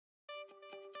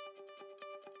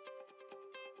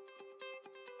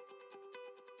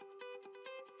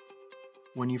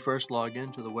When you first log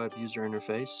into the web user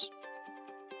interface,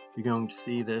 you're going to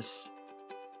see this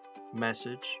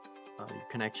message. Your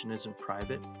connection isn't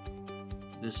private.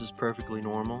 This is perfectly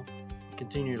normal.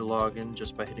 Continue to log in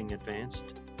just by hitting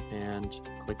Advanced and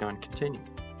click on Continue.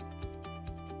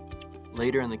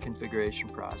 Later in the configuration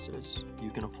process,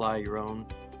 you can apply your own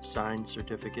signed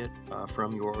certificate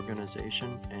from your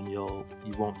organization, and you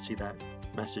won't see that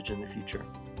message in the future.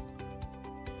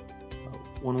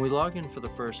 When we log in for the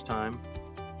first time,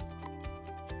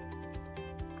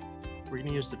 we're going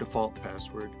to use the default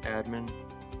password admin,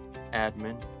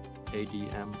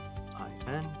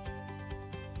 A-D-M-I-N,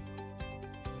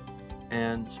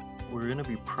 and we're going to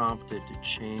be prompted to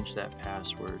change that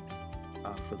password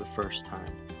for the first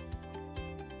time.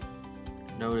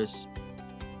 Notice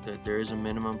that there is a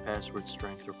minimum password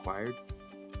strength required,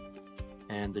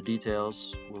 and the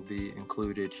details will be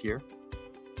included here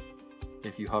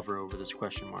if you hover over this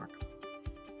question mark.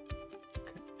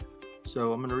 Okay.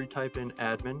 So I'm going to retype in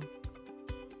admin,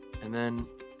 and then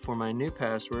for my new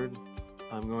password,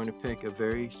 I'm going to pick a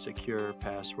very secure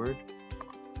password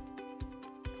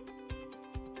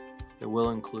that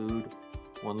will include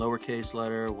one lowercase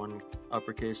letter, one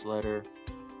uppercase letter,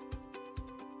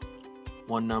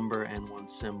 one number, and one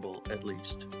symbol at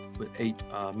least, with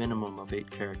minimum of 8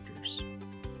 characters.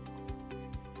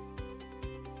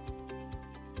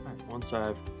 Alright, once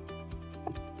I've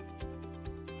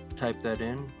typed that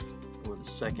in for the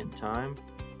second time,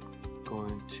 I'm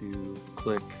going to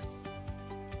click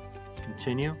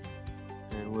Continue,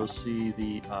 and we'll see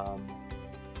the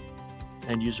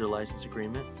end user license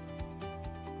agreement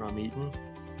from Eaton.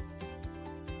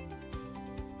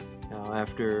 Now,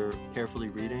 after carefully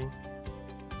reading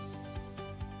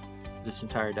this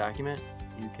entire document,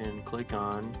 you can click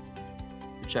on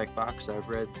the checkbox I've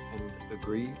read and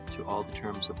agree to all the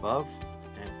terms above,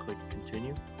 and click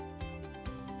Continue.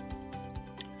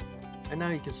 And now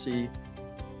you can see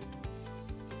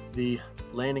the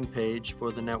landing page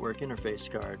for the network interface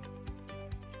card.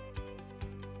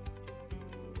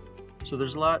 So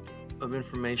there's a lot of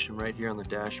information right here on the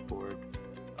dashboard.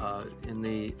 In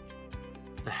the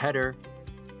header,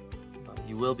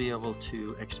 you will be able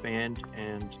to expand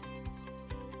and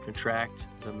contract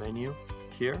the menu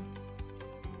here.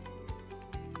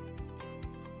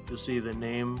 You'll see the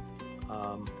name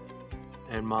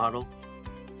and model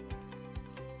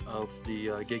of the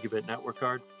Gigabit network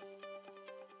card,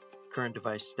 current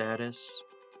device status,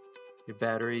 your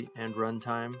battery and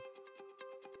runtime,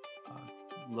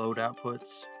 load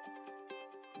outputs,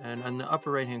 and on the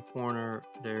upper right hand corner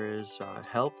there is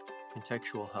help,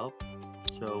 contextual help.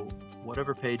 So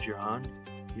whatever page you're on,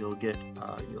 you'll get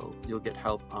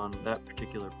help on that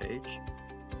particular page,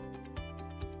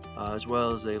 as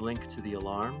well as a link to the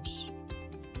alarms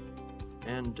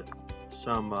and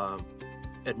some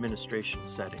administration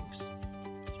settings.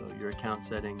 So your account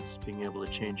settings, being able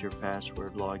to change your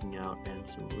password, logging out, and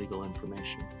some legal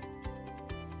information.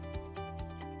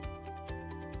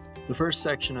 The first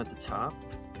section at the top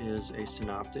is a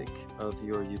synoptic of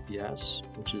your UPS,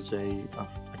 which is a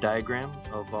diagram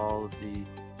of all of the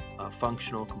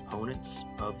functional components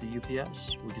of the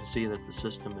UPS. We can see that the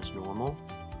system is normal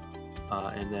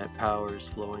and that power is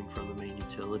flowing from the main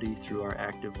utility through our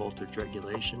active voltage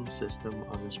regulation system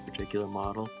on this particular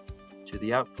model to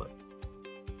the output.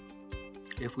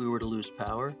 If we were to lose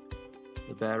power,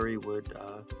 the battery would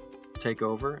take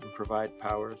over and provide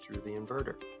power through the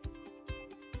inverter.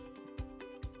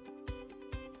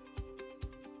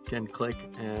 You can click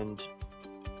and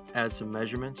add some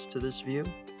measurements to this view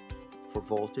for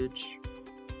voltage,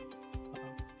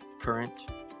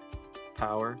 current,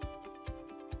 power,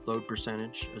 load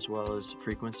percentage, as well as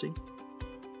frequency.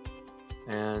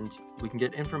 And we can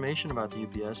get information about the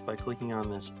UPS by clicking on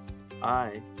this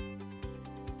eye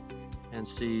and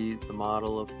see the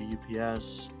model of the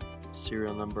UPS,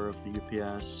 serial number of the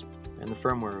UPS, and the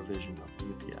firmware revision of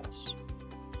the UPS.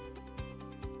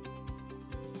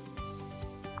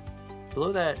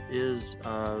 Below that is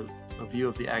a view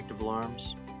of the active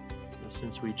alarms.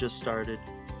 Since we just started,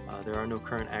 there are no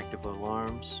current active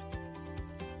alarms,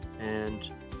 and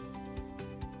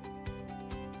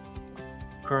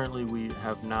currently we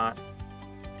have not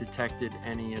detected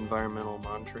any environmental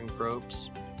monitoring probes.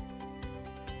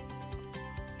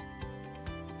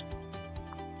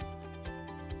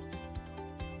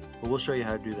 But we'll show you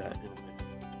how to do that in a minute.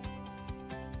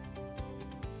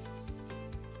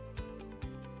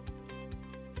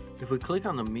 If we click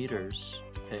on the meters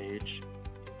page,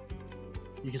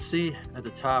 you can see at the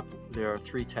top there are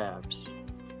 3 tabs.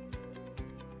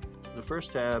 The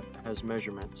first tab has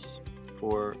measurements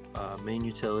for main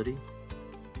utility,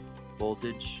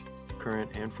 voltage,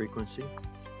 current, and frequency.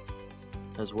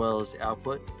 as well as the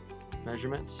output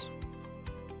measurements.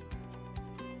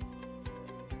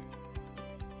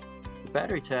 The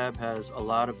battery tab has a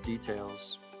lot of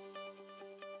details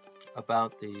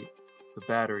about the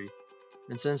battery,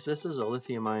 and since this is a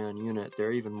lithium-ion unit, there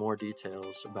are even more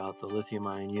details about the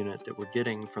lithium-ion unit that we're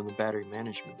getting from the battery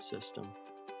management system.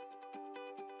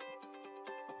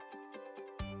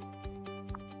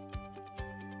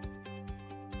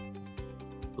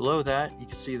 Below that, you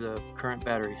can see the current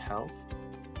battery health,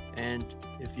 and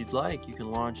if you'd like, you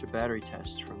can launch a battery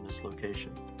test from this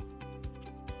location.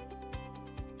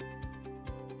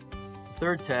 The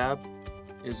third tab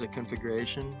is a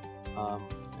configuration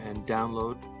and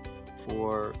download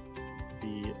for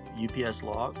the UPS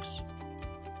logs.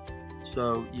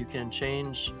 So you can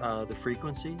change the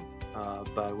frequency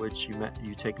by which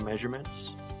you take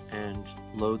measurements and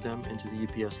load them into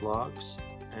the UPS logs,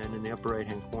 and in the upper right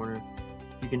hand corner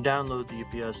you can download the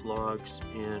UPS logs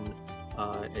in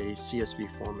a CSV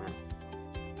format.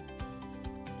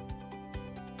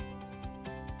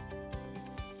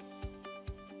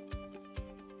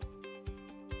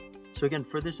 So again,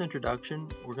 for this introduction,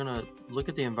 we're going to look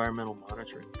at the environmental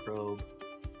monitoring probe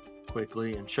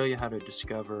quickly and show you how to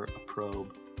discover a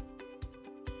probe.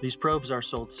 These probes are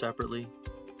sold separately,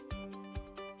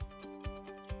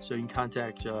 so you can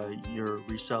contact your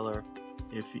reseller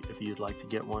if you'd like to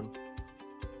get one.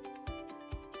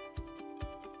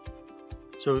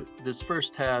 So this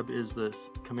first tab is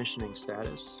this commissioning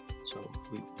status, so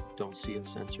we don't see a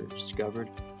sensor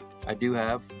discovered. I do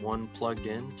have one plugged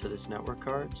in to this network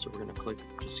card, so we're going to click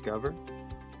Discover.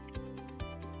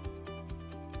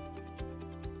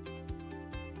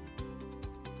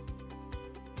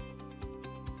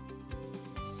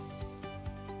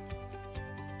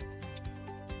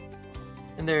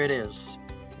 And there it is,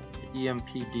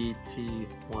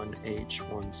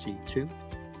 EMPDT1H1C2.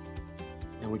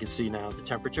 And we can see now the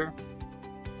temperature,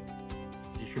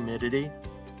 the humidity,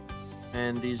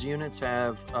 and these units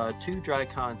have two dry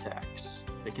contacts.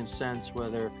 They can sense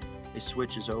whether a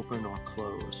switch is open or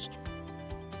closed.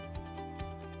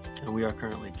 And we are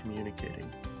currently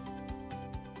communicating.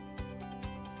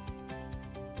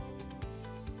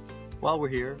 While we're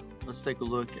here, let's take a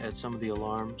look at some of the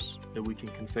alarms that we can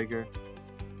configure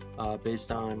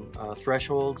based on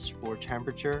thresholds for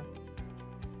temperature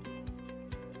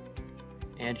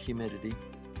and humidity,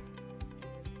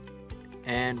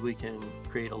 and we can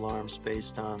create alarms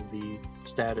based on the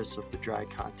status of the dry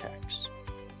contacts,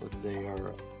 whether they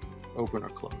are open or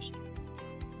closed.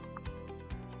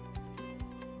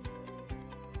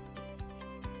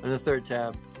 And the third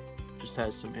tab just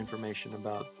has some information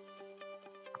about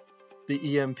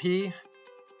the EMP,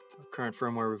 current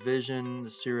firmware revision, the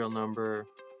serial number,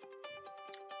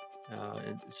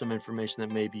 and some information that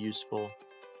may be useful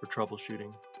for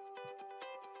troubleshooting.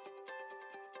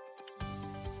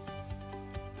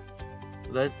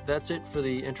 That's it for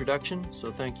the introduction,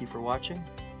 so thank you for watching,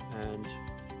 and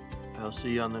I'll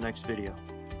see you on the next video.